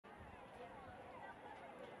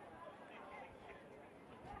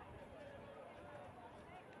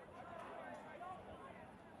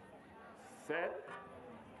Set.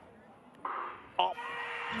 Up.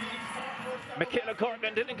 Michaela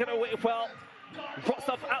Gordon didn't get away well. Ross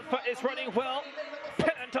of Alpha is running well.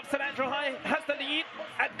 Pennant of St. Andrew High has the lead,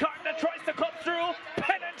 and Gardner tries to come through.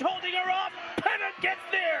 Pennant holding her up. Pennant gets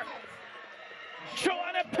there.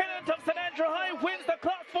 Joanna Pennant of St. Andrew High wins the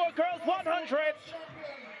Class 4 Girls 100.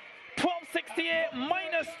 12:68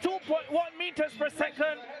 minus 2.1 meters per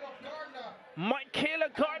second. Michaela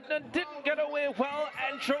Gardner didn't get away well,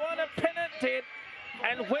 and Joanna Pennant did.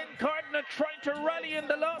 And when Gardner tried to rally in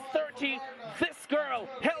the last 30, this girl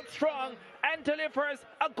held strong and delivers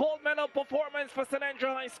a gold medal performance for St. Andrew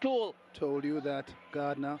High School. Told you that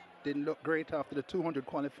Gardner didn't look great after the 200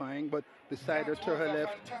 qualifying, but beside her to her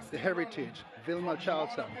left, the Heritage, Vilma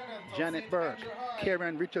Charlton, Janet Burke,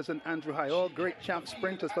 Karen Richards and Andrew High, all great champ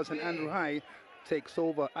sprinters for St. Andrew High, takes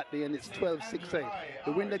over at the end. It's 12:68.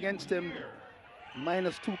 The wind against him,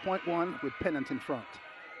 minus 2.1 with Pennant in front.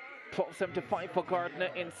 12:75 for Gardner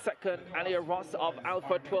in second. Alia Ross of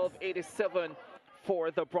Alpha 12:87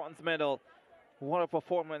 for the bronze medal. What a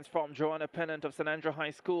performance from Joanna Pennant of St. Andrew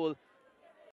High School.